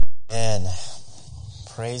Amen.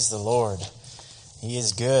 Praise the Lord. He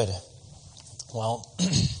is good. Well,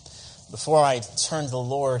 before I turn to the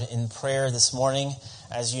Lord in prayer this morning,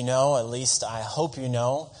 as you know, at least I hope you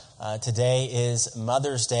know, today is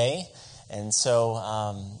Mother's Day. And so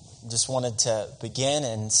just wanted to begin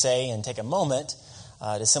and say and take a moment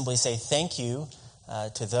to simply say thank you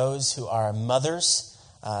to those who are mothers,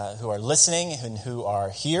 who are listening and who are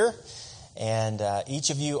here. And each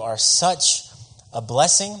of you are such a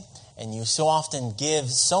blessing, and you so often give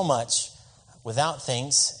so much without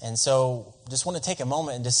things. And so just want to take a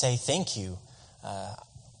moment and just say thank you.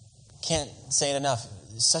 Can't say it enough.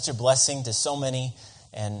 It's such a blessing to so many,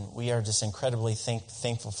 and we are just incredibly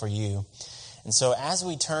thankful for you. And so as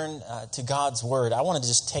we turn to God's Word, I want to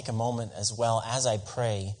just take a moment as well as I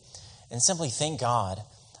pray and simply thank God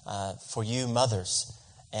for you mothers,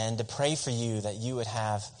 and to pray for you that you would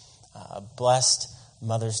have a blessed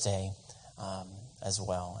Mother's Day as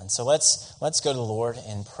well. And so let's go to the Lord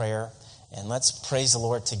in prayer, and let's praise the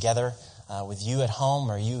Lord together with you at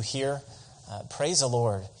home or you here. Praise the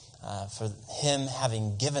Lord for Him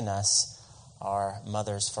having given us our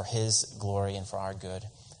mothers for His glory and for our good.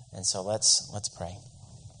 And so let's pray.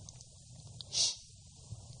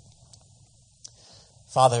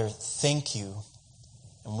 Father, thank you,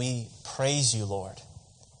 and we praise you, Lord,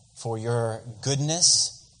 for your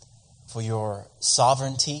goodness, for your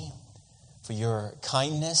sovereignty, for your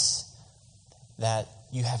kindness, that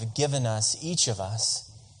you have given us, each of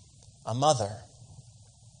us, a mother.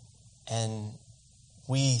 And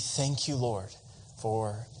we thank you, Lord,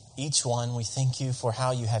 for each one. We thank you for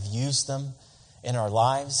how you have used them in our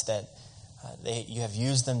lives, that you have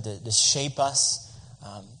used them to shape us,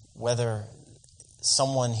 whether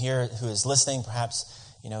someone here who is listening, perhaps,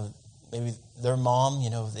 maybe their mom,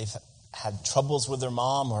 they've had troubles with their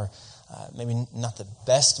mom, or maybe not the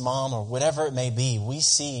best mom, or whatever it may be. We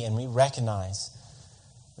see and we recognize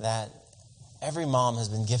that every mom has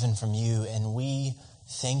been given from you, and we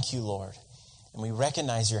thank you, Lord. And we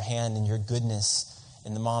recognize your hand and your goodness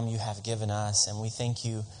in the mom you have given us, and we thank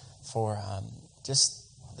you for just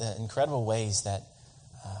the incredible ways that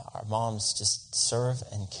our moms just serve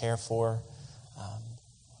and care for,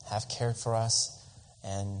 have cared for us,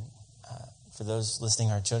 and for those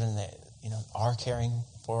listening, our children that are caring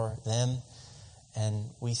for them. And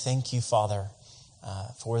we thank you, Father,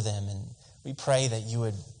 for them, and we pray that you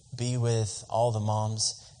would be with all the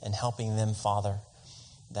moms and helping them, Father,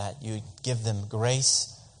 that you give them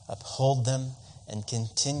grace, uphold them, and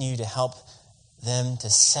continue to help them to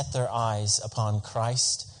set their eyes upon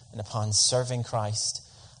Christ and upon serving Christ,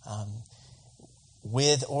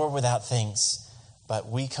 with or without things. But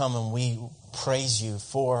we come and we praise you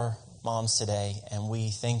for moms today, and we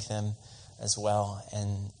thank them as well.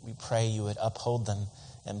 And we pray you would uphold them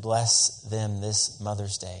and bless them this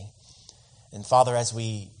Mother's Day. And Father, as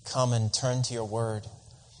we come and turn to your word,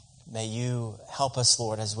 may you help us,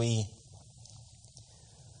 Lord, as we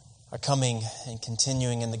are coming and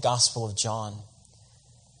continuing in the Gospel of John,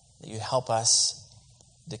 that you help us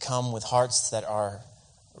to come with hearts that are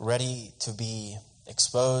ready to be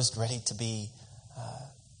exposed, ready to be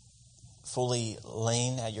fully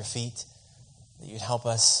laying at your feet, that you'd help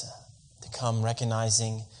us to come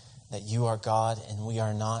recognizing that you are God and we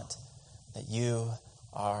are not, that you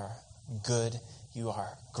are good, you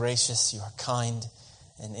are gracious, you are kind,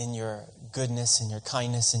 and in your goodness and your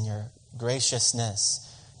kindness and your graciousness,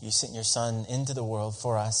 you sent your Son into the world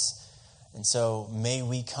for us. And so may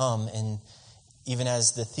we come, and even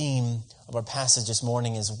as the theme of our passage this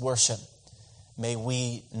morning is worship, may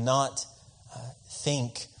we not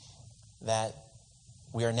think that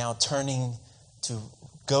we are now turning to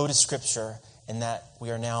go to Scripture and that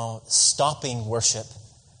we are now stopping worship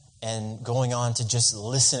and going on to just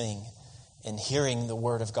listening and hearing the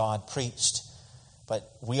Word of God preached. But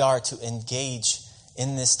we are to engage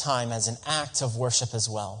in this time as an act of worship as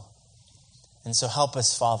well. And so help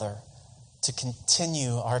us, Father, to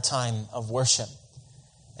continue our time of worship,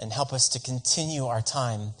 and help us to continue our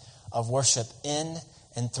time of worship in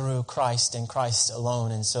and through Christ and Christ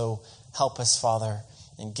alone. And so help us, Father,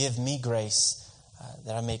 and give me grace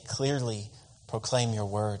that I may clearly proclaim your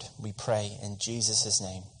word. We pray in Jesus'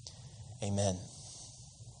 name. Amen.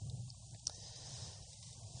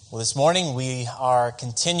 Well, this morning we are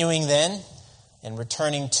continuing then and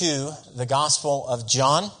returning to the Gospel of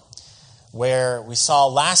John, where we saw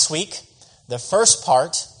last week the first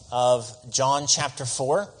part of John chapter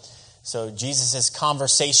 4. So Jesus'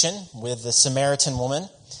 conversation with the Samaritan woman.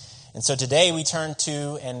 And so today we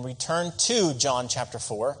return to John chapter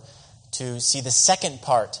 4 to see the second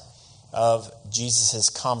part of Jesus'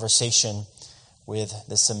 conversation with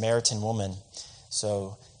the Samaritan woman.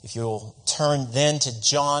 So If you'll turn then to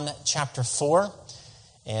John chapter 4,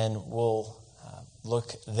 and we'll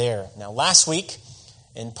look there. Now, last week,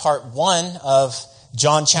 in part 1 of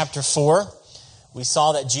John chapter 4, we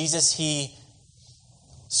saw that Jesus, he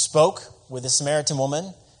spoke with the Samaritan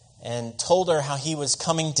woman and told her how he was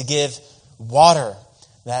coming to give water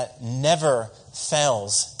that never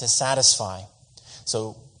fails to satisfy.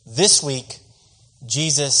 So this week,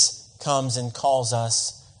 Jesus comes and calls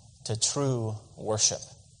us to true worship.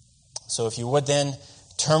 So if you would then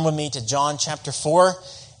turn with me to John chapter 4,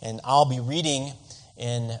 and I'll be reading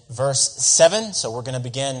in verse 7. So we're going to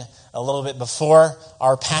begin a little bit before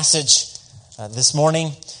our passage this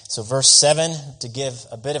morning. So verse 7 to give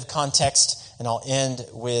a bit of context, and I'll end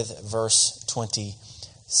with verse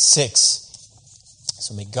 26.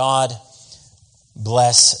 So may God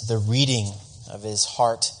bless the reading of his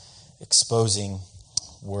heart-exposing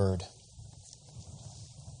word.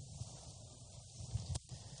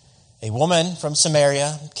 A woman from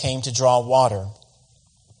Samaria came to draw water.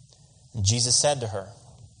 And Jesus said to her,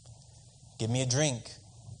 "Give me a drink."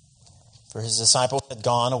 For his disciples had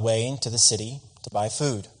gone away into the city to buy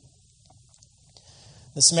food.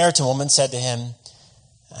 The Samaritan woman said to him,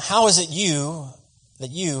 "How is it that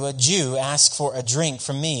you, a Jew, ask for a drink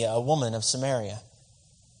from me, a woman of Samaria?"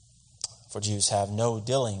 For Jews have no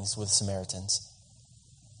dealings with Samaritans.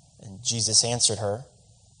 And Jesus answered her,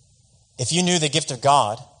 "If you knew the gift of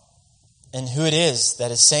God, and who it is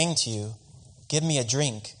that is saying to you, 'Give me a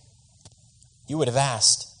drink,' you would have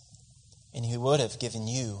asked, and he would have given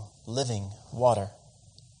you living water."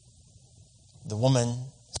 The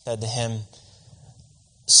woman said to him,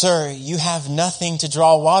 "Sir, you have nothing to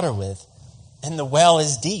draw water with, and the well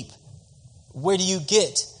is deep. Where do you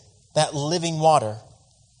get that living water?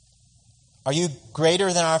 Are you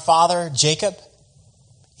greater than our father Jacob?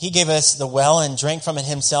 He gave us the well and drank from it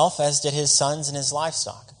himself, as did his sons and his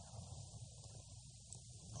livestock."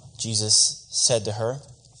 Jesus said to her,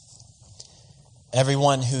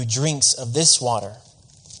 "Everyone who drinks of this water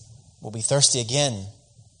will be thirsty again.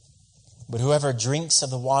 But whoever drinks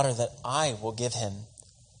of the water that I will give him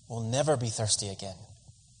will never be thirsty again.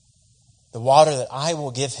 The water that I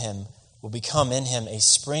will give him will become in him a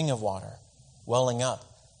spring of water, welling up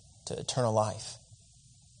to eternal life."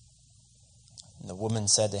 And the woman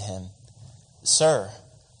said to him, "Sir,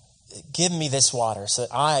 give me this water so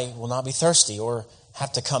that I will not be thirsty or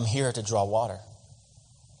have to come here to draw water."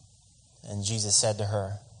 And Jesus said to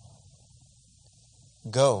her,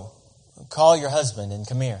 "Go, call your husband and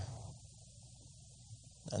come here."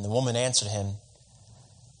 And the woman answered him,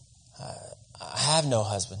 "I have no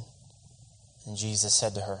husband." And Jesus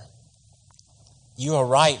said to her, "You are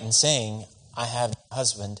right in saying, 'I have no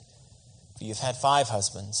husband,' for you've had 5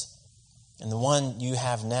 husbands, and the one you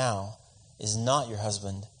have now is not your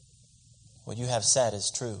husband. What you have said is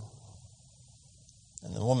true."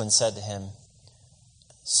 And the woman said to him,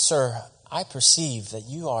 "Sir, I perceive that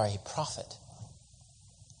you are a prophet.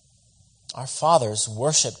 Our fathers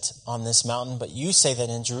worshipped on this mountain, but you say that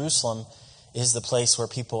in Jerusalem is the place where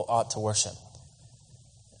people ought to worship."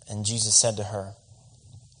 And Jesus said to her,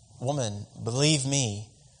 "Woman, believe me,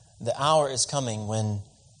 the hour is coming when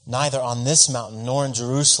neither on this mountain nor in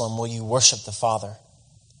Jerusalem will you worship the Father.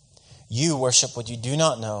 You worship what you do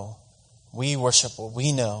not know. We worship what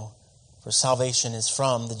we know, for salvation is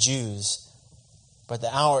from the Jews. But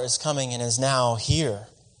the hour is coming and is now here,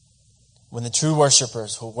 when the true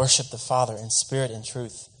worshipers will worship the Father in spirit and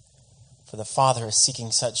truth, for the Father is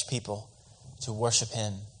seeking such people to worship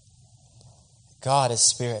him. God is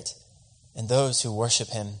spirit, and those who worship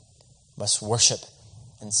him must worship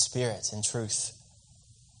in spirit and truth."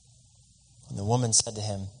 And the woman said to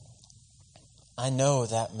him, "I know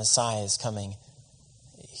that Messiah is coming,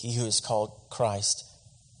 he who is called Christ.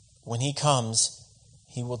 When he comes,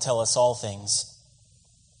 he will tell us all things."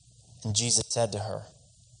 And Jesus said to her,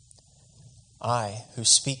 "I who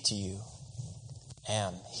speak to you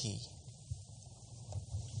am he."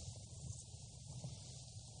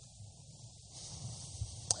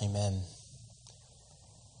 Amen.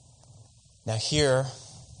 Now here,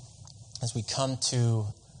 as we come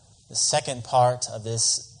to the second part of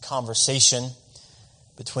this conversation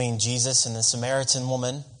between Jesus and the Samaritan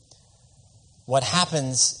woman, what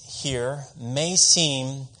happens here may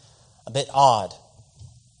seem a bit odd.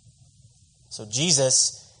 So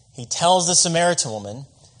Jesus, he tells the Samaritan woman,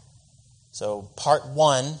 so part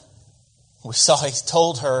 1, we saw he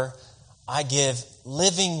told her, "I give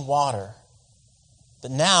living water."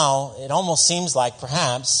 But now it almost seems like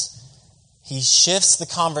perhaps he shifts the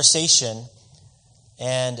conversation,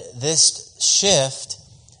 and this shift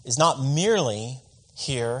is not merely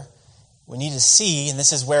here we need to see, and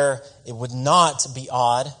this is where it would not be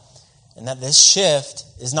odd, and that this shift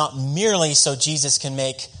is not merely so Jesus can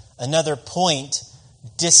make another point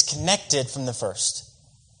disconnected from the first.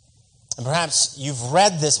 And perhaps you've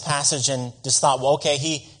read this passage and just thought, well, okay,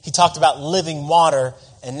 he talked about living water,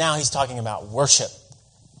 and now he's talking about worship.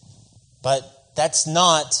 But that's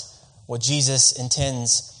not what Jesus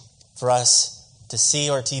intends for us to see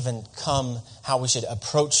or to even come how we should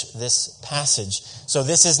approach this passage. So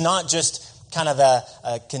this is not just kind of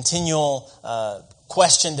a continual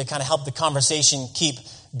question to kind of help the conversation keep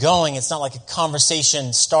going. It's not like a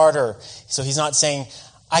conversation starter. So he's not saying,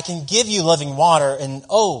 I can give you living water, and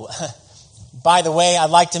by the way, I'd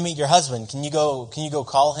like to meet your husband. Can you go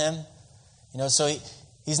call him? So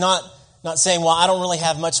he's not saying, well, I don't really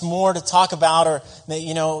have much more to talk about, or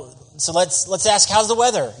so let's ask, how's the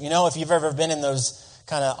weather? If you've ever been in those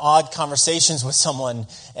kind of odd conversations with someone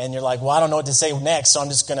and you're like, well, I don't know what to say next, so I'm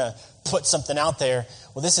just going to put something out there.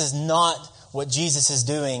 Well, this is not what Jesus is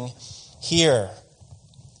doing here.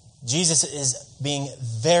 Jesus is being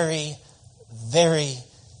very, very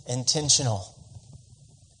intentional.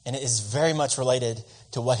 And it is very much related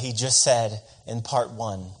to what he just said in part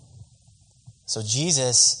 1. So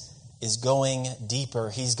Jesus is going deeper.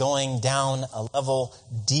 He's going down a level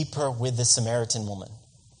deeper with the Samaritan woman.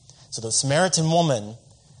 So the Samaritan woman,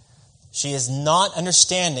 she is not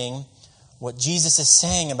understanding what Jesus is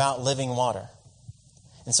saying about living water.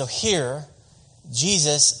 And so here,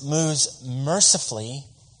 Jesus moves mercifully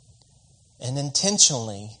and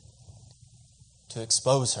intentionally to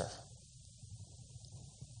expose her.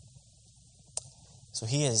 So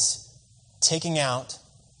he is taking out,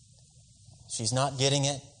 she's not getting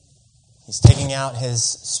it, he's taking out his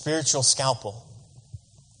spiritual scalpel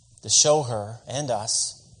to show her and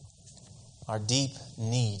us our deep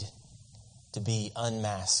need to be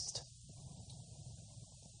unmasked.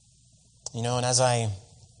 And as I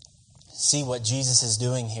see what Jesus is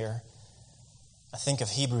doing here, I think of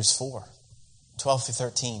Hebrews 4, 12 through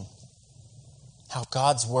 13. How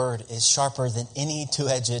God's word is sharper than any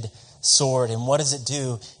two-edged sword. And what does it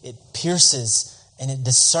do? It pierces and it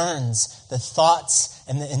discerns the thoughts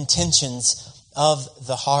and the intentions of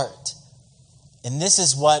the heart. And this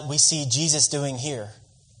is what we see Jesus doing here.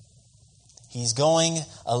 He's going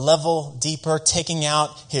a level deeper, taking out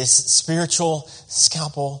his spiritual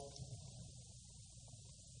scalpel.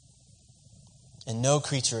 And no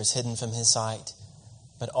creature is hidden from his sight,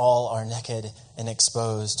 but all are naked and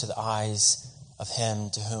exposed to the eyes of him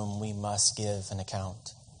to whom we must give an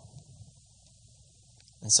account.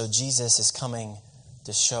 And so Jesus is coming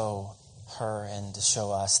to show her and to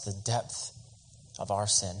show us the depth of our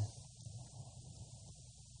sin.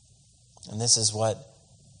 And this is what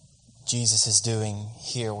Jesus is doing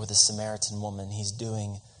here with the Samaritan woman. He's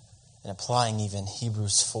doing and applying even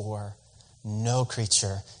Hebrews 4. No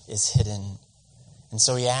creature is hidden. And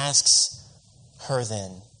so he asks her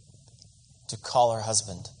then to call her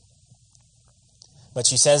husband. But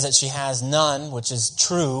she says that she has none, which is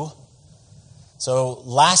true. So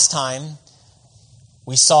last time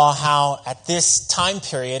we saw how at this time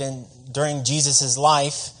period and during Jesus'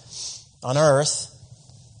 life on earth,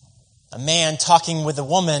 a man talking with a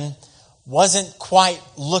woman wasn't quite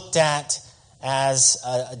looked at as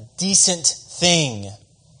a decent thing.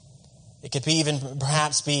 It could be even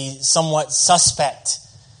perhaps be somewhat suspect.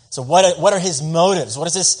 So what are his motives? What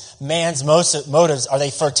is this man's motives? Are they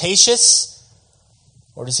flirtatious?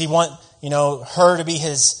 Or does he want, her to be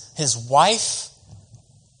his wife?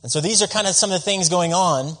 And so these are kind of some of the things going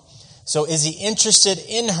on. So is he interested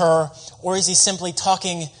in her, or is he simply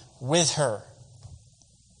talking with her?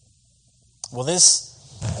 Well, this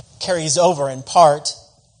carries over in part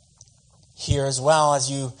here as well,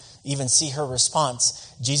 as you even see her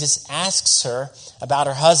response. Jesus asks her about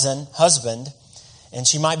her husband, and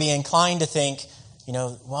she might be inclined to think,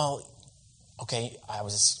 well, okay, I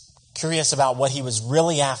was curious about what he was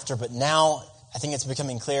really after, but now I think it's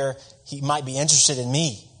becoming clear he might be interested in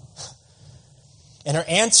me. And her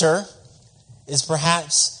answer is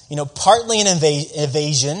perhaps, partly an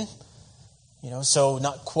evasion, so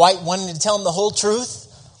not quite wanting to tell him the whole truth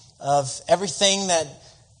of everything that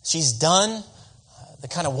she's done, the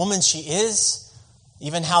kind of woman she is,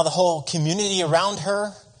 even how the whole community around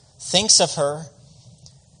her thinks of her.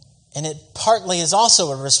 And it partly is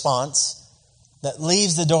also a response that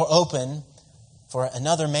leaves the door open for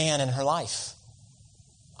another man in her life.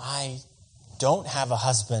 I don't have a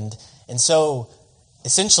husband. And so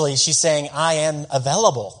essentially she's saying, I am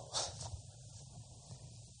available.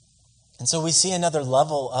 And so we see another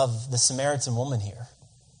level of the Samaritan woman here.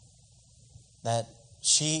 That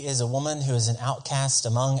she is a woman who is an outcast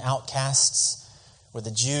among outcasts. where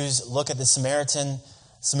the Jews look at the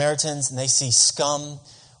Samaritans and they see scum.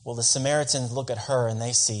 Well, the Samaritans look at her and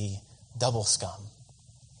they see double scum.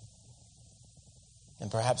 And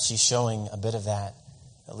perhaps she's showing a bit of that,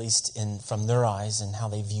 at least from their eyes, and how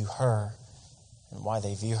they view her and why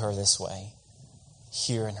they view her this way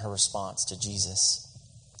here in her response to Jesus.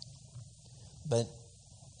 But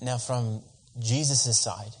now from Jesus'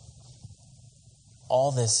 side,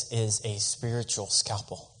 all this is a spiritual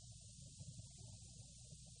scalpel.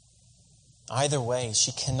 Either way,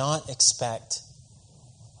 she cannot expect,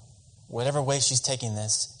 whatever way she's taking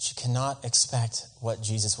this, she cannot expect what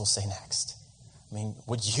Jesus will say next. I mean,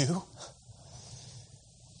 would you?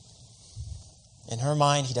 In her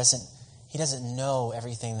mind, he doesn't know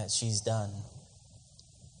everything that she's done.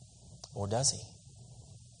 Or does he?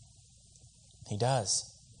 He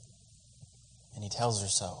does. And he tells her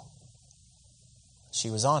so. She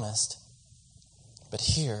was honest. But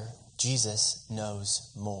here, Jesus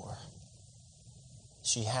knows more.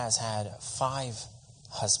 She has had 5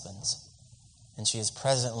 husbands. And she is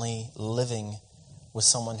presently living with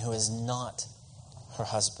someone who is not her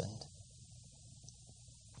husband.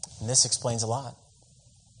 And this explains a lot.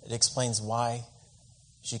 It explains why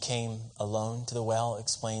she came alone to the well. It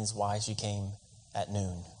explains why she came at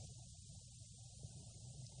noon.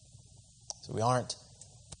 So we aren't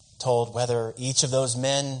told whether each of those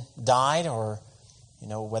men died or,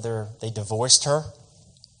 whether they divorced her.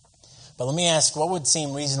 But let me ask, what would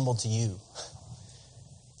seem reasonable to you?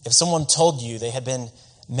 If someone told you they had been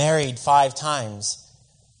married 5 times,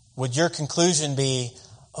 would your conclusion be,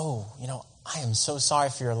 I am so sorry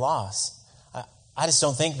for your loss? I just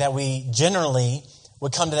don't think that we generally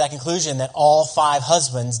would come to that conclusion that all 5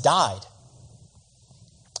 husbands died.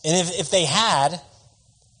 And if they had,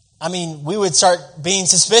 we would start being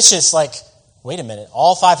suspicious, like, wait a minute,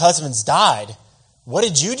 all 5 husbands died. What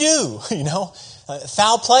did you do?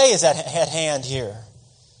 Foul play is at hand here.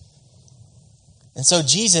 And so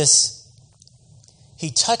Jesus,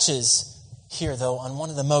 he touches here, though, on one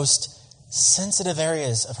of the most sensitive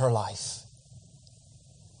areas of her life.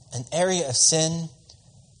 An area of sin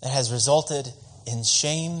that has resulted in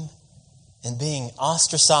shame and being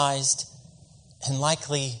ostracized and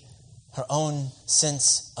likely her own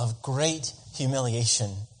sense of great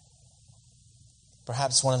humiliation.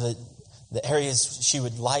 Perhaps one of the areas she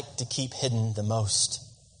would like to keep hidden the most.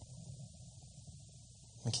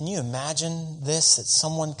 Can you imagine this? That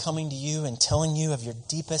someone coming to you and telling you of your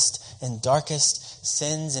deepest and darkest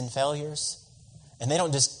sins and failures? And they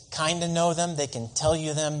don't just kind of know them, they can tell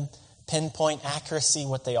you them, pinpoint accuracy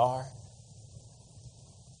what they are.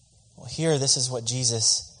 Well, here, this is what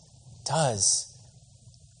Jesus does.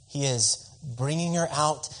 He is bringing her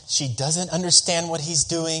out. She doesn't understand what he's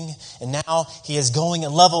doing. And now he is going a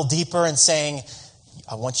level deeper and saying,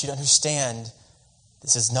 I want you to understand,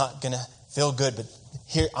 this is not going to feel good, but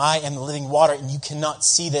here I am the living water and you cannot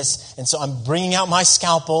see this. And so I'm bringing out my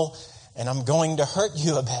scalpel and I'm going to hurt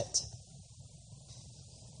you a bit.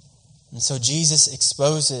 And so Jesus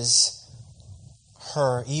exposes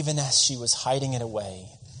her even as she was hiding it away.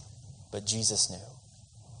 But Jesus knew.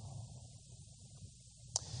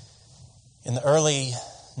 In the early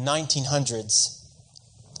 1900s,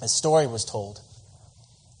 a story was told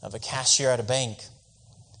of a cashier at a bank.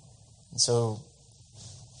 And so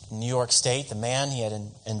in New York State, the man, he had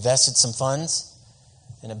invested some funds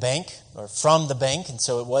in a bank, or from the bank, and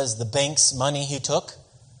so it was the bank's money he took.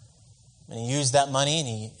 And he used that money and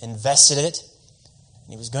he invested it.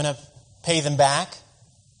 And he was going to pay them back,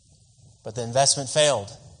 but the investment failed.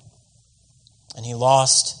 And he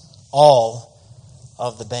lost all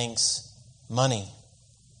of the bank's money.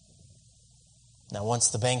 Now, once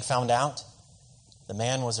the bank found out, the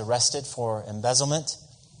man was arrested for embezzlement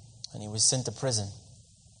and he was sent to prison.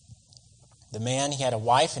 The man, he had a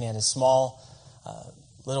wife and he had a small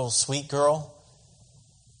little sweet girl.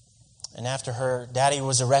 And after her daddy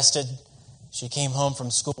was arrested, she came home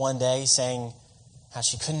from school one day saying how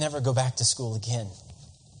she could never go back to school again.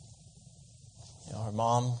 Her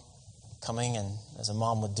mom coming, and as a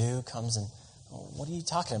mom would do, comes and, what are you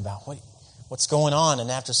talking about? What's going on?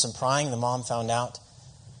 And after some prying, the mom found out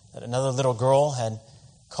that another little girl had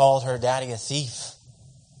called her daddy a thief.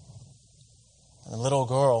 And the little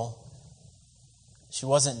girl, she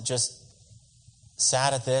wasn't just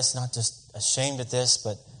sad at this, not just ashamed at this,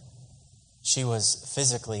 but she was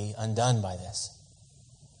physically undone by this.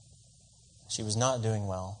 She was not doing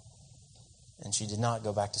well, and she did not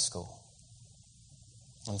go back to school.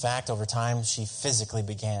 In fact, over time, she physically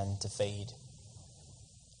began to fade.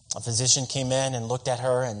 A physician came in and looked at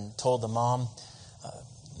her and told the mom,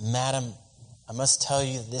 Madam, I must tell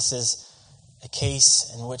you this is a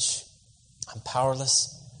case in which I'm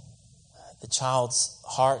powerless. The child's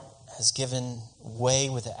heart has given way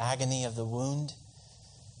with the agony of the wound.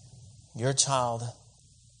 Your child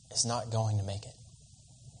is not going to make it.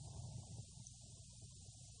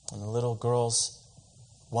 And the little girl's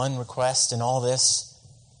one request in all this,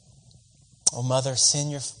 oh, mother,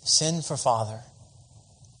 send for father.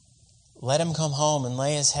 Let him come home and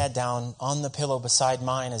lay his head down on the pillow beside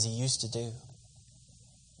mine as he used to do.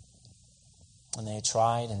 And they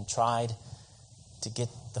tried to get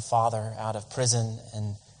the father out of prison,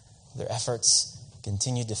 and their efforts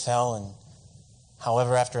continued to fail. And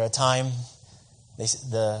however, after a time, they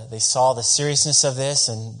saw the seriousness of this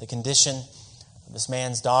and the condition of this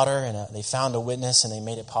man's daughter, and they found a witness, and they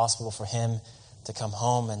made it possible for him to come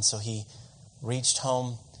home. And so he reached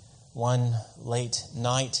home one late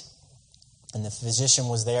night, and the physician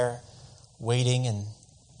was there waiting, and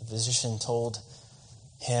the physician told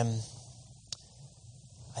him,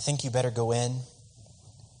 I think you better go in.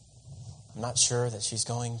 I'm not sure that she's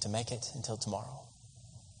going to make it until tomorrow.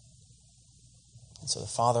 And so the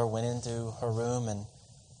father went into her room, and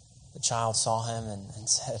the child saw him and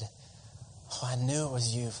said, oh, I knew it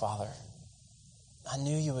was you, Father. I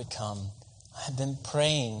knew you would come. I have been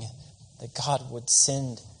praying that God would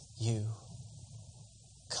send you.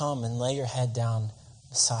 Come and lay your head down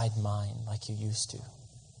beside mine like you used to.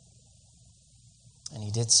 And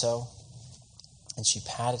he did so, and she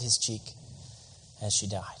patted his cheek as she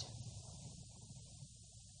died.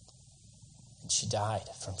 And she died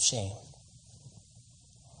from shame.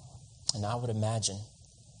 And I would imagine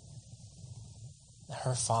that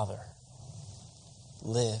her father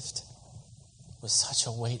lived with such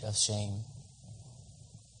a weight of shame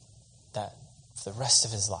that for the rest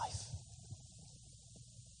of his life,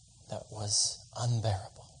 that was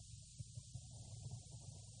unbearable.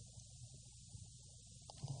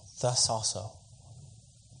 Thus also,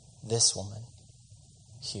 this woman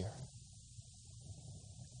here,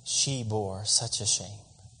 she bore such a shame.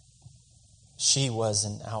 She was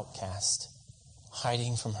an outcast,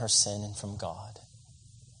 hiding from her sin and from God.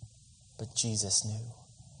 But Jesus knew.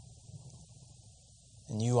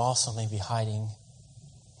 And you also may be hiding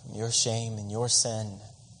from your shame and your sin.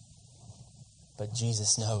 But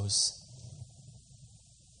Jesus knows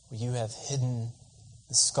where you have hidden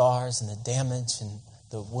the scars and the damage and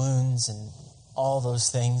the wounds and all those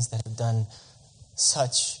things that have done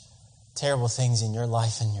such terrible things in your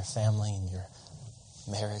life and your family and your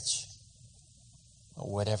marriage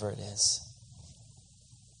or whatever it is.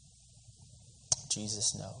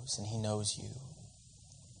 Jesus knows, and he knows you.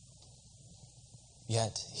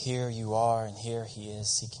 Yet here you are, and here he is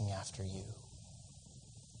seeking after you.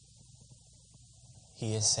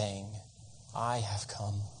 He is saying, I have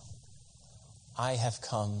come. I have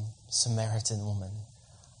come, Samaritan woman.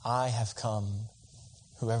 I have come,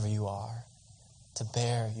 whoever you are, to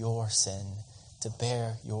bear your sin, to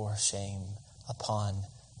bear your shame upon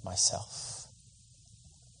myself.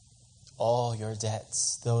 All your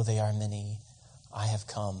debts, though they are many, I have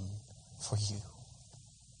come for you.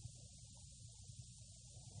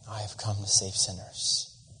 I have come to save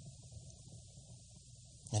sinners.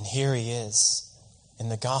 And here he is in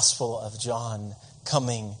the Gospel of John,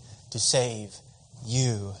 coming to save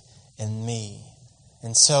you and me.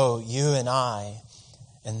 And so you and I,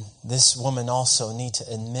 and this woman also, need to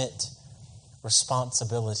admit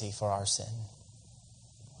responsibility for our sin.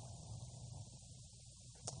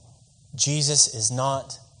 Jesus is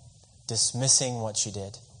not dismissing what she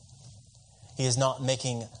did. He is not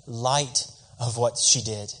making light of what she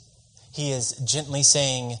did. He is gently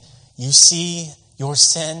saying, you see your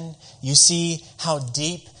sin? You see how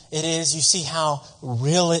deep it is? You see how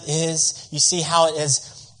real it is? You see how it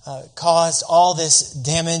has caused all this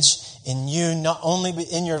damage in you, not only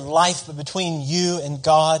in your life, but between you and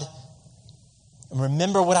God? And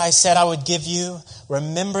remember what I said I would give you.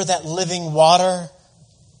 Remember that living water.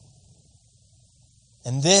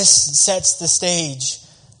 And this sets the stage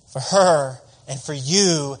for her and for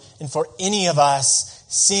you and for any of us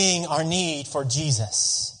seeing our need for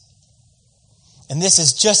Jesus. And this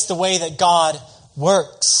is just the way that God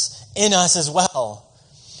works in us as well.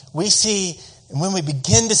 We see, and when we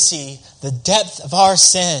begin to see the depth of our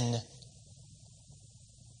sin,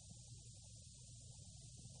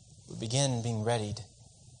 we begin being readied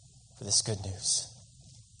for this good news.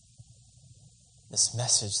 This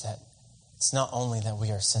message that it's not only that we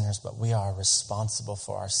are sinners, but we are responsible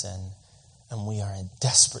for our sin, and we are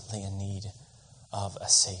desperately in need of a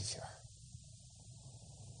Savior.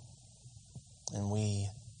 And we,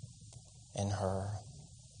 in her,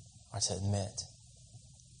 are to admit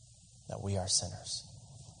that we are sinners.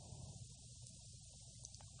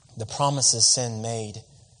 The promises sin made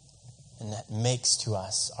and that makes to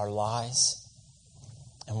us are lies,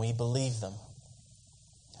 and we believe them.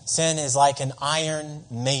 Sin is like an iron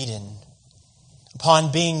maiden.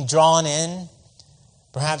 Upon being drawn in,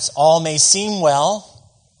 perhaps all may seem well,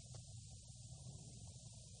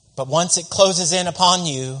 but once it closes in upon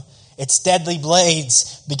you, its deadly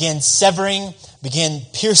blades begin severing, begin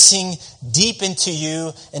piercing deep into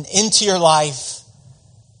you and into your life.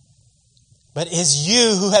 But it is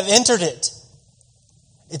you who have entered it.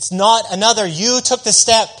 It's not another. You took the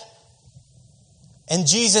step. And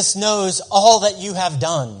Jesus knows all that you have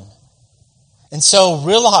done. And so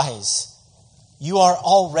realize you are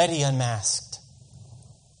already unmasked.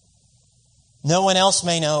 No one else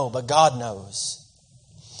may know, but God knows.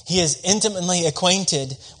 He is intimately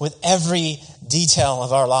acquainted with every detail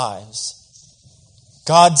of our lives.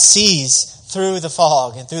 God sees through the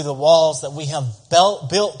fog and through the walls that we have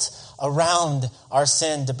built around our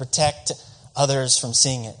sin to protect others from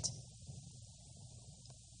seeing it.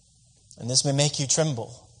 And this may make you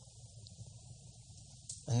tremble.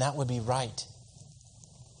 And that would be right.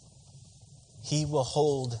 He will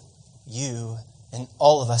hold you and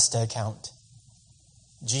all of us to account.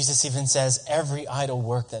 Jesus even says every idle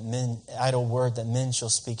word that men shall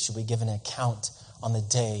speak shall be given an account on the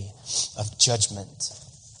day of judgment.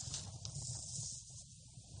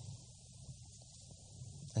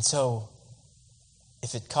 And so,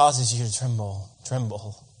 if it causes you to tremble,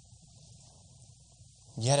 tremble.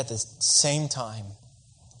 Yet at the same time,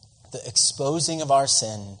 the exposing of our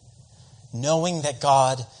sin, knowing that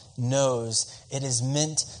God knows, it is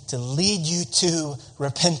meant to lead you to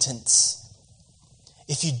repentance.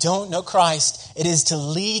 If you don't know Christ, it is to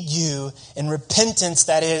lead you in repentance,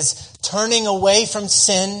 that is, turning away from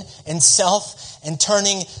sin and self and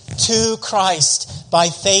turning to Christ by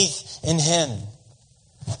faith in Him.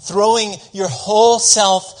 Throwing your whole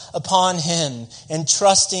self upon Him and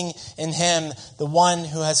trusting in Him, the one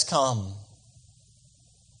who has come.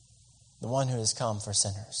 The one who has come for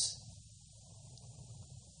sinners.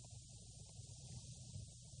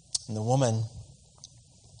 And the woman,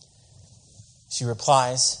 she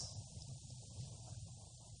replies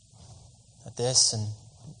at this, and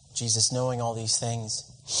Jesus knowing all these things,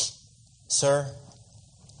 "Sir,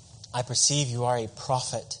 I perceive you are a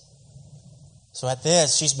prophet." So at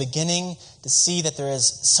this, she's beginning to see that there is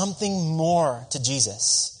something more to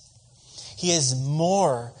Jesus. He is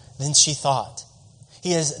more than she thought.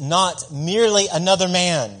 He is not merely another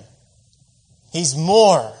man. He's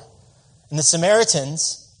more. And the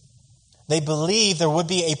Samaritans, they believed there would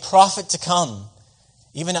be a prophet to come.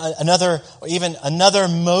 Even another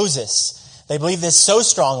Moses. They believed this so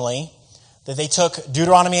strongly that they took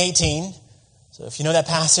Deuteronomy 18. So if you know that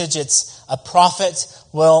passage, it's a prophet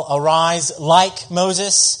will arise like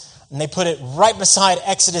Moses. And they put it right beside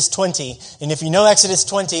Exodus 20. And if you know Exodus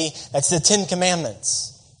 20, that's the 10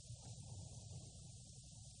 Commandments.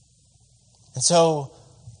 And so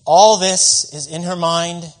all this is in her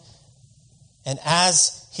mind. And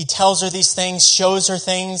as he tells her these things, shows her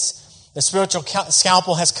things, the spiritual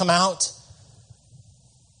scalpel has come out.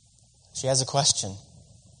 She has a question.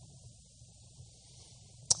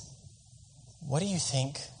 What do you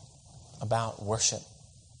think about worship?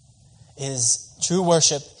 Is true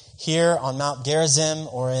worship here on Mount Gerizim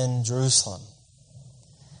or in Jerusalem?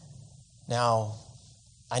 Now,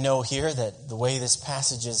 I know here that the way this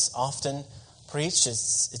passage is often preached,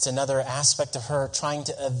 it's another aspect of her trying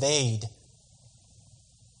to evade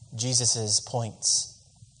Jesus' points.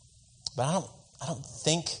 But I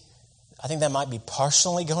think that might be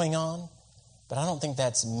partially going on, but I don't think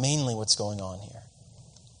that's mainly what's going on here.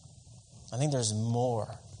 I think there's more.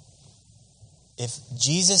 If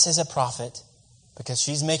Jesus is a prophet, because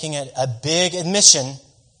she's making it a big admission,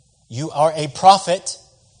 you are a prophet,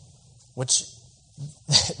 which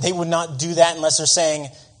they would not do that unless they're saying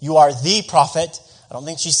you are the prophet. I don't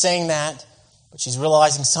think she's saying that, but she's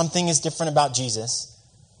realizing something is different about Jesus.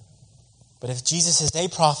 But if Jesus is a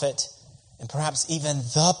prophet, and perhaps even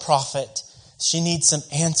the prophet, she needs some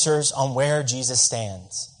answers on where Jesus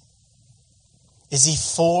stands. Is he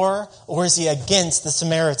for or is he against the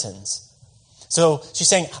Samaritans? So she's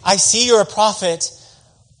saying, I see you're a prophet,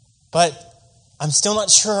 but I'm still not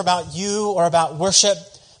sure about you or about worship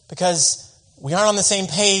because we aren't on the same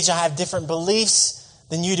page. I have different beliefs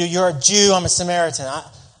than you do. You're a Jew, I'm a Samaritan.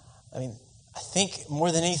 I think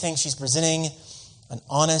more than anything, she's presenting an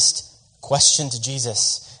honest question to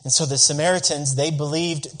Jesus. And so the Samaritans, they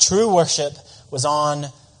believed true worship was on,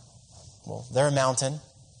 their mountain,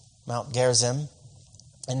 Mount Gerizim,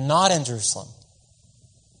 and not in Jerusalem.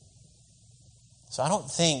 So I don't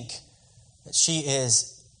think that she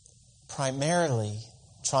is primarily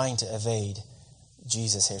trying to evade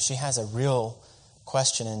Jesus here. She has a real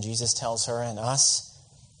question, and Jesus tells her and us,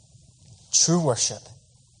 true worship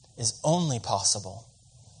is only possible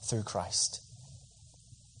through Christ.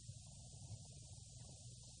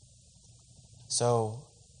 So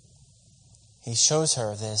he shows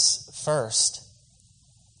her this first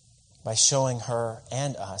by showing her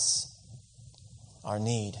and us our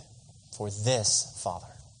need for this Father.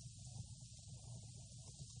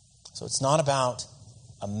 So it's not about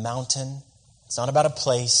a mountain. It's not about a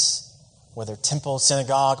place, whether temple,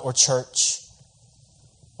 synagogue, or church.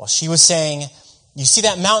 Well, she was saying, you see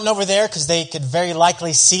that mountain over there? Because they could very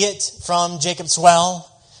likely see it from Jacob's well.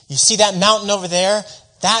 You see that mountain over there?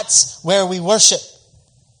 That's where we worship.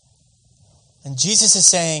 And Jesus is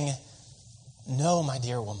saying, no, my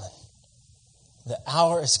dear woman. The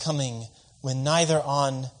hour is coming when neither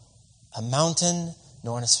on a mountain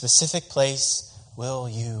nor in a specific place will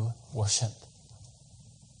you worship.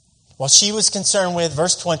 While she was concerned with,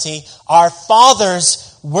 verse 20, our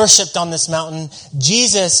fathers worshipped on this mountain,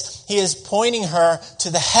 Jesus, he is pointing her to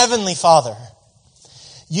the heavenly Father.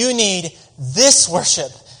 You need this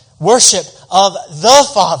worship of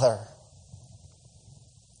the Father.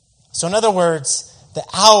 So in other words, the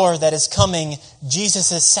hour that is coming,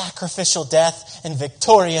 Jesus' sacrificial death and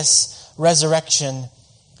victorious resurrection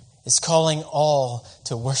is calling all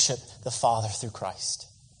to worship the Father through Christ.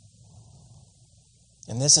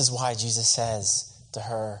 And this is why Jesus says to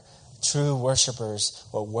her, true worshipers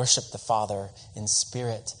will worship the Father in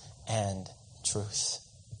spirit and truth.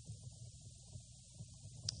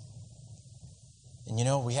 And you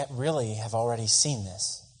know, we really have already seen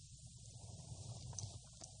this.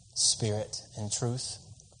 Spirit and truth.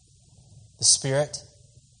 The Spirit,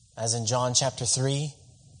 as in John chapter 3,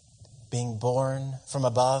 being born from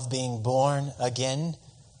above, being born again.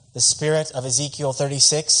 The Spirit of Ezekiel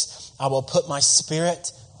 36, I will put my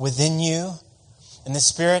Spirit within you. And the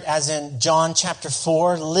Spirit, as in John chapter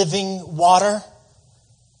 4, living water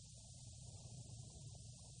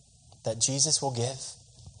that Jesus will give.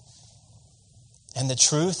 And the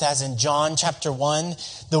truth, as in John chapter 1,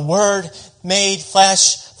 the Word made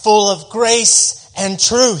flesh, full of grace and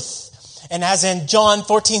truth. And as in John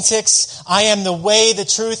 14:6, I am the way, the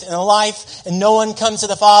truth, and the life, and no one comes to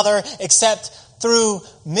the Father except through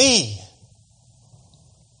me.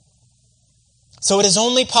 So it is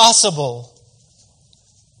only possible,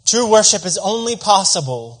 true worship is only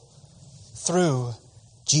possible through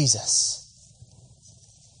Jesus.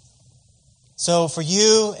 So for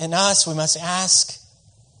you and us, we must ask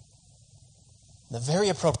the very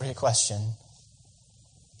appropriate question,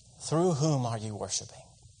 through whom are you worshiping?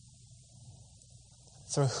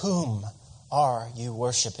 Through whom are you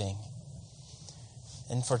worshiping?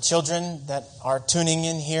 And for children that are tuning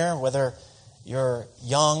in here, whether you're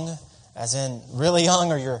young, as in really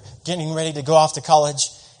young, or you're getting ready to go off to college,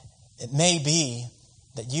 it may be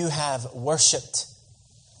that you have worshiped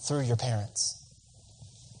through your parents.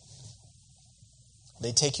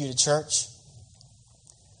 They take you to church,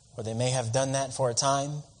 or they may have done that for a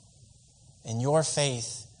time, and your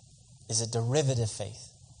faith is a derivative faith.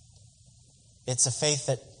 It's a faith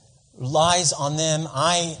that relies on them.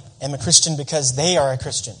 I am a Christian because they are a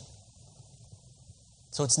Christian.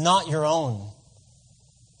 So it's not your own.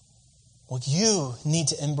 Well, you need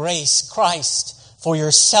to embrace Christ for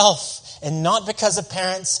yourself, and not because of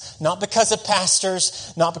parents, not because of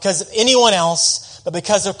pastors, not because of anyone else, but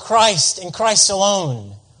because of Christ and Christ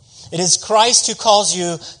alone. It is Christ who calls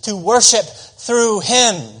you to worship through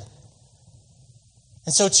Him.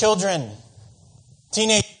 And so children,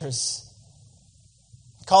 teenagers,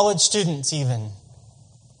 college students even,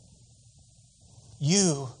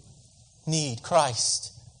 you need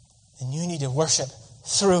Christ, and you need to worship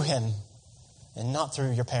through Him and not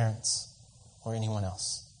through your parents or anyone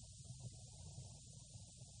else.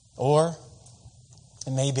 Or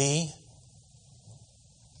it may be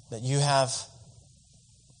that you have,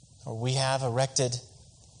 or we have, erected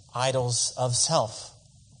idols of self.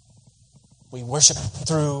 We worship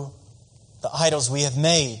through the idols we have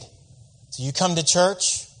made. So you come to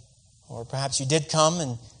church, or perhaps you did come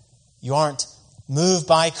and you aren't moved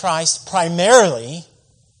by Christ primarily,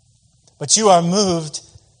 but you are moved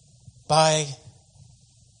by,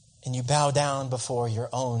 and you bow down before your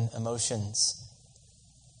own emotions.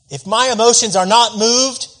 If my emotions are not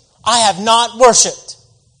moved, I have not worshiped.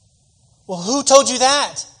 Well, who told you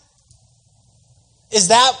that? Is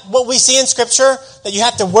that what we see in Scripture? That you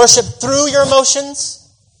have to worship through your emotions?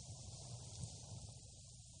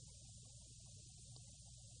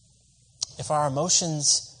 If our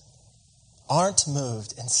emotions aren't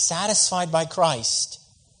moved and satisfied by Christ,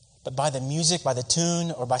 but by the music, by the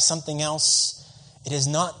tune, or by something else, it is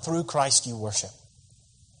not through Christ you worship.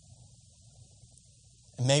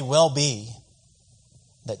 It may well be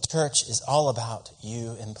that church is all about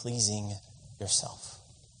you and pleasing yourself.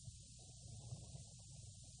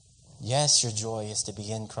 Yes, your joy is to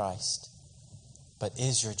be in Christ, but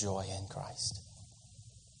is your joy in Christ?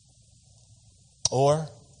 Or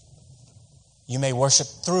you may worship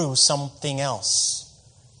through something else.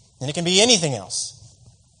 And it can be anything else.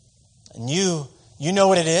 And you know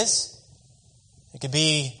what it is. It could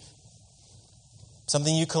be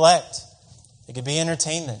something you collect. It could be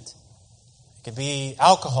entertainment. It could be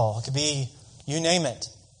alcohol. It could be, you name it.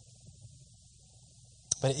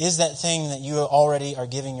 But it is that thing that you already are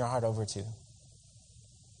giving your heart over to.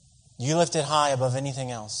 You lift it high above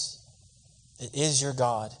anything else. It is your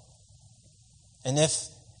God. And if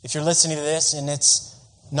you're listening to this and it's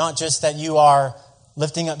not just that you are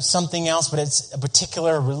lifting up something else, but it's a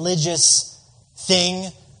particular religious thing,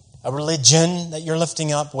 a religion that you're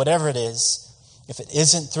lifting up, whatever it is, if it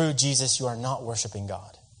isn't through Jesus, you are not worshiping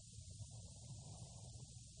God.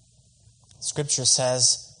 Scripture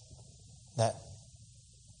says that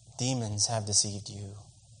demons have deceived you.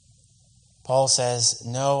 Paul says,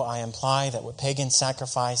 no, I imply that what pagans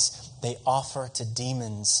sacrifice, they offer to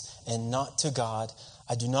demons and not to God.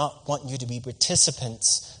 I do not want you to be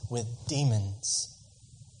participants with demons.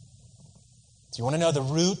 Do you want to know the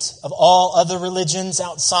root of all other religions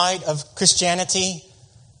outside of Christianity?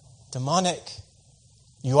 Demonic.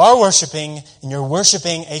 You are worshiping, and you're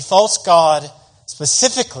worshiping a false god,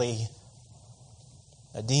 specifically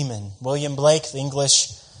a demon. William Blake, the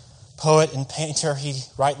English poet and painter, he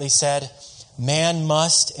rightly said, man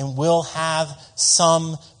must and will have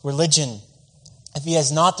some religion. If he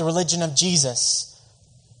has not the religion of Jesus,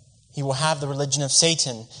 he will have the religion of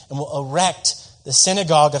Satan and will erect the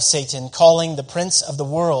synagogue of Satan, calling the prince of the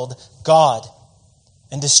world God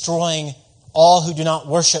and destroying all who do not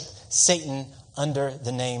worship Satan under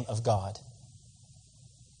the name of God.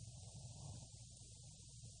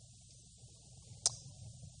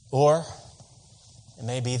 Or it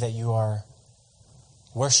may be that you are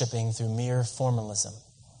worshiping through mere formalism.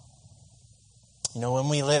 You know, when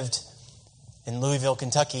we lived in Louisville,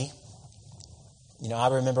 Kentucky, I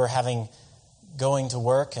remember going to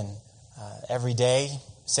work and every day,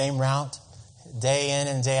 same route, day in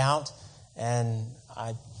and day out, and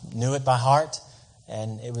I knew it by heart,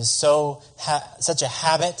 and it was such a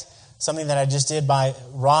habit, something that I just did by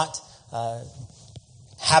rote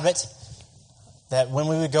habit, that when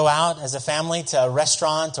we would go out as a family to a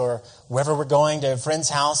restaurant or wherever we're going, to a friend's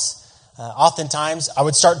house, oftentimes I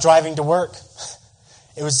would start driving to work.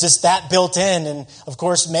 It was just that built in. And of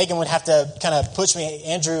course, Megan would have to kind of push me, hey,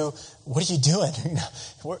 Andrew, what are you doing?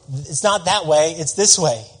 It's not that way, it's this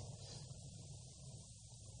way.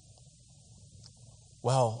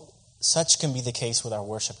 Well, such can be the case with our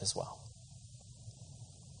worship as well.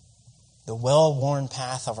 The well-worn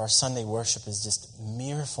path of our Sunday worship is just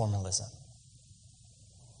mere formalism.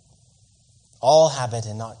 All habit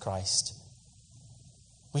and not Christ.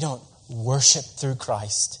 We don't worship through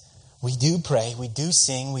Christ. We do pray, we do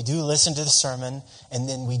sing, we do listen to the sermon, and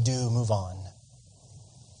then we do move on.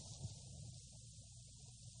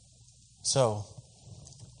 So,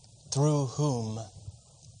 through whom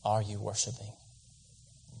are you worshiping?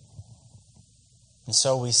 And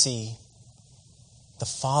so we see the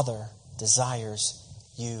Father desires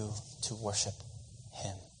you to worship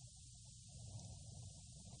Him.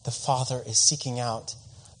 The Father is seeking out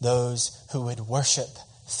those who would worship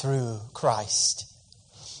through Christ.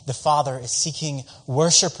 The Father is seeking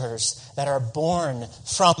worshipers that are born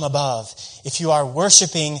from above. If you are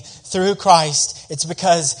worshiping through Christ, it's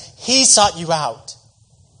because He sought you out.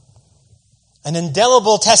 An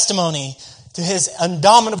indelible testimony to His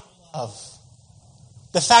indomitable love.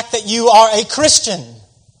 The fact that you are a Christian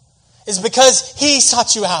is because He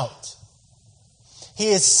sought you out. He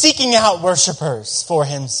is seeking out worshipers for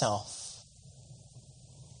Himself.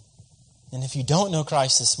 And if you don't know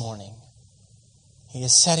Christ this morning, He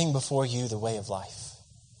is setting before you the way of life.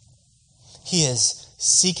 He is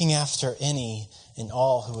seeking after any and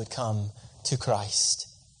all who would come to Christ.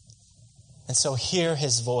 And so hear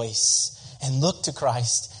His voice and look to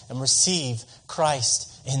Christ and receive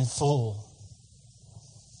Christ in full.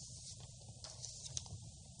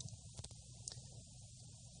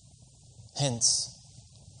 Hence,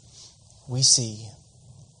 we see,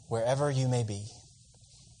 wherever you may be,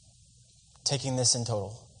 taking this in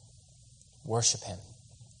total, worship Him.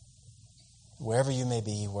 Wherever you may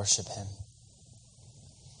be, worship Him.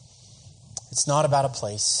 It's not about a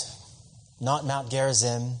place, not Mount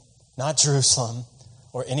Gerizim, not Jerusalem,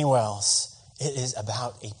 or anywhere else. It is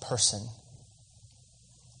about a person.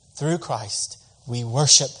 Through Christ, we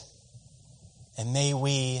worship, and may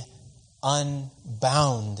we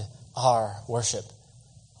unbound our worship.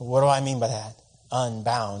 What do I mean by that?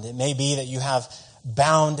 Unbound. It may be that you have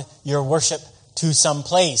bound your worship to some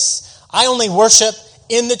place. I only worship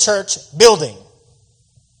in the church building.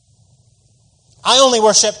 I only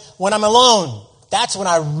worship when I'm alone. That's when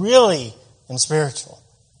I really am spiritual.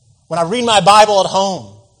 When I read my Bible at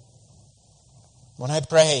home. When I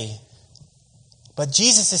pray. But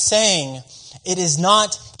Jesus is saying, it is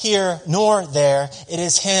not here nor there. It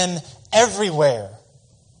is Him everywhere.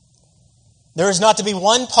 There is not to be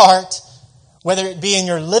one part, whether it be in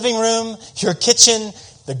your living room, your kitchen,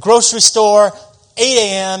 the grocery store, 8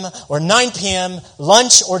 a.m. or 9 p.m.,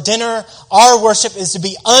 lunch or dinner. Our worship is to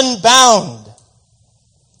be unbound,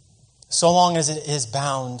 so long as it is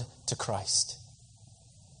bound to Christ.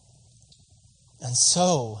 And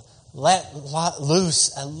so, let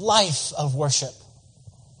loose a life of worship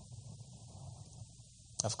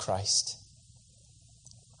of Christ.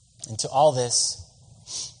 And to all this,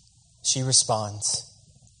 she responds,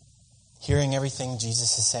 hearing everything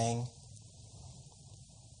Jesus is saying,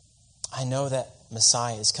 I know that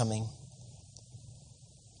Messiah is coming.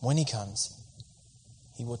 When He comes,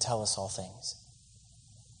 He will tell us all things.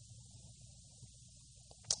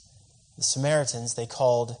 The Samaritans, they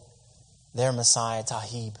called their Messiah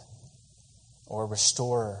Tahib, or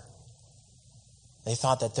restorer. They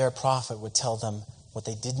thought that their prophet would tell them what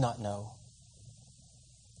they did not know.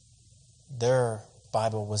 Their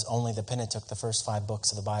Bible was only the Pentateuch, the first 5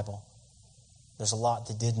 books of the Bible. There's a lot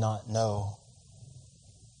they did not know.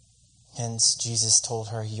 Hence, Jesus told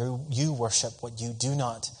her, you worship what you do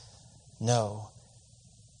not know.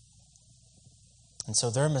 And so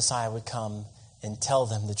their Messiah would come and tell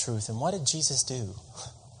them the truth. And what did Jesus do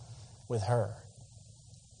with her?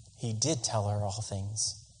 He did tell her all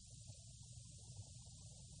things.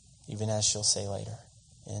 Even as she'll say later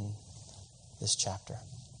in this chapter.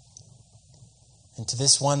 And to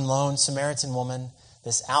this one lone Samaritan woman,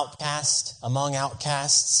 this outcast among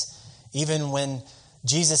outcasts, even when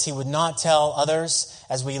Jesus, He would not tell others,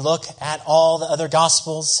 as we look at all the other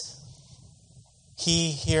Gospels,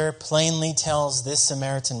 He here plainly tells this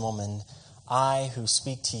Samaritan woman, I who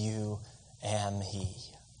speak to you am He.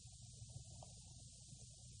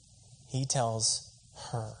 He tells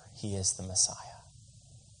her He is the Messiah.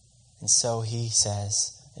 And so He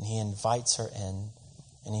says, and He invites her in,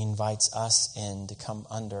 and He invites us in to come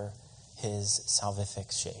under His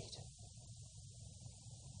salvific shade.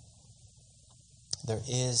 There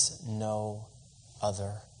is no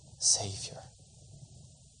other Savior.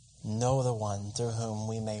 No other one through whom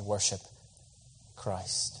we may worship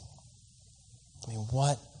Christ. I mean,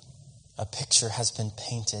 what a picture has been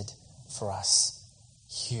painted for us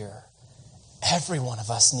here. Every one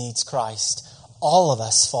of us needs Christ. All of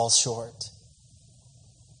us fall short.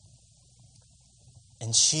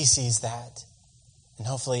 And she sees that. And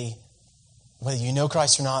hopefully, whether you know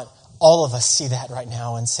Christ or not, all of us see that right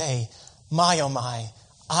now and say, my, oh my,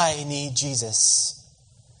 I need Jesus.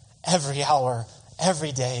 Every hour,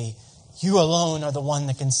 every day, you alone are the one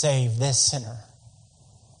that can save this sinner.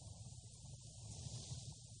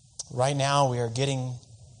 Right now, we are getting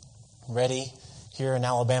ready here in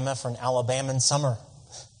Alabama for an Alabaman summer.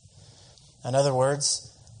 In other words,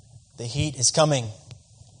 the heat is coming.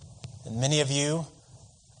 And many of you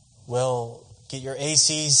will get your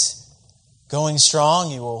ACs going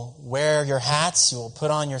strong. You will wear your hats. You will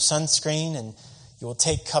put on your sunscreen and you will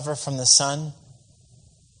take cover from the sun.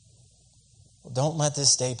 Well, don't let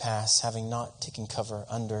this day pass having not taken cover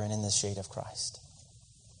under and in the shade of Christ.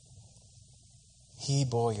 He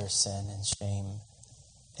bore your sin and shame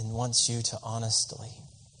and wants you to honestly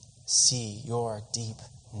see your deep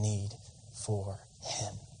need for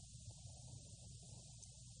Him.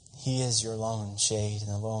 He is your lone shade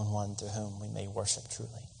and the lone one through whom we may worship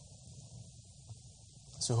truly.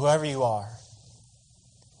 So whoever you are,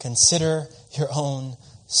 consider your own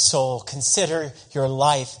soul. Consider your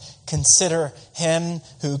life. Consider Him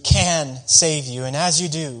who can save you. And as you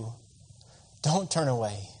do, don't turn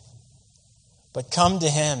away. But come to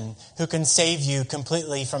Him who can save you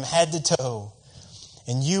completely from head to toe.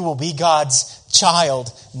 And you will be God's child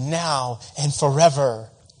now and forever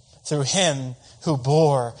through Him who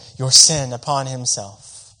bore your sin upon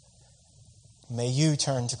Himself. May you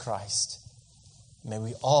turn to Christ. May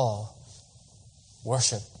we all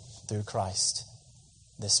worship through Christ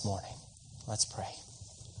this morning. Let's pray.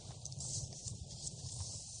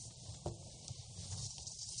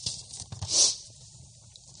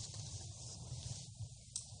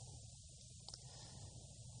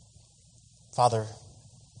 Father,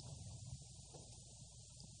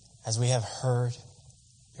 as we have heard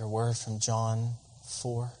your word from John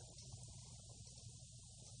 4,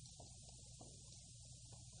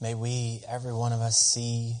 May we, every one of us,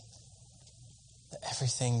 see that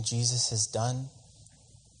everything Jesus has done,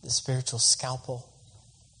 the spiritual scalpel,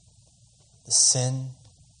 the sin,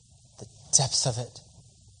 the depth of it,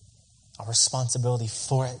 our responsibility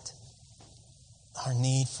for it, our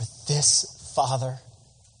need for this Father,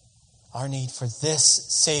 our need for this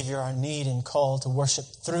Savior, our need and call to worship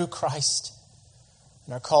through Christ,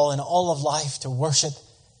 and our call in all of life to worship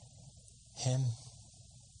Him.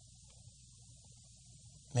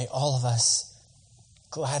 May all of us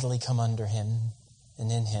gladly come under Him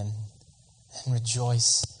and in Him and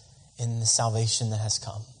rejoice in the salvation that has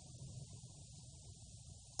come.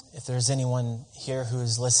 If there's anyone here who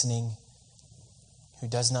is listening who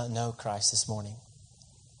does not know Christ this morning,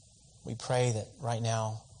 we pray that right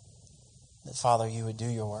now, that Father, you would do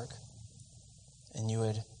your work and you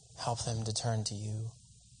would help them to turn to you.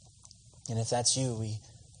 And if that's you, we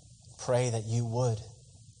pray that you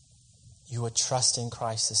would trust in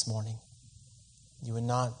Christ this morning. You would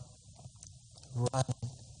not run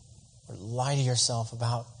or lie to yourself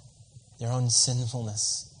about your own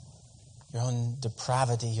sinfulness, your own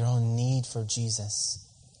depravity, your own need for Jesus.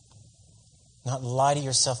 Not lie to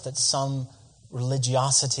yourself that some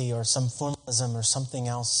religiosity or some formalism or something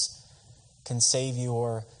else can save you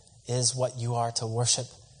or is what you are to worship.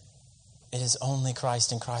 It is only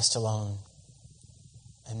Christ and Christ alone.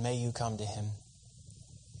 And may you come to Him.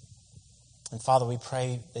 And Father, we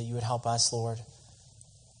pray that you would help us, Lord,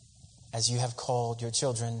 as you have called your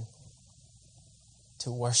children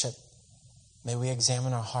to worship. May we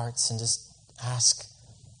examine our hearts and just ask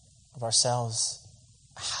of ourselves,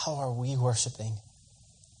 how are we worshiping?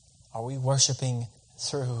 Are we worshiping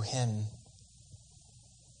through Him?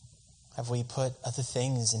 Have we put other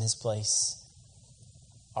things in His place?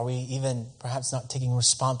 Are we even perhaps not taking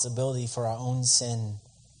responsibility for our own sin?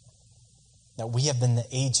 That we have been the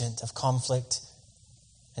agent of conflict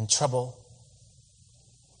and trouble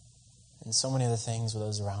and so many other things with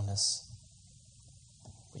those around us.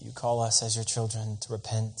 Will you call us as your children to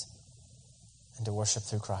repent and to worship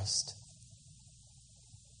through Christ?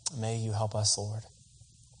 May you help us, Lord.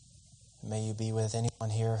 May you be with anyone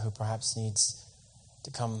here who perhaps needs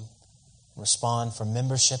to come and respond for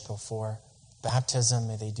membership or for baptism.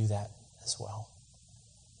 May they do that as well.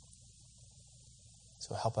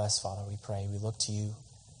 So help us, Father, we pray. We look to you.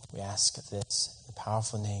 We ask of this in the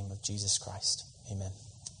powerful name of Jesus Christ. Amen.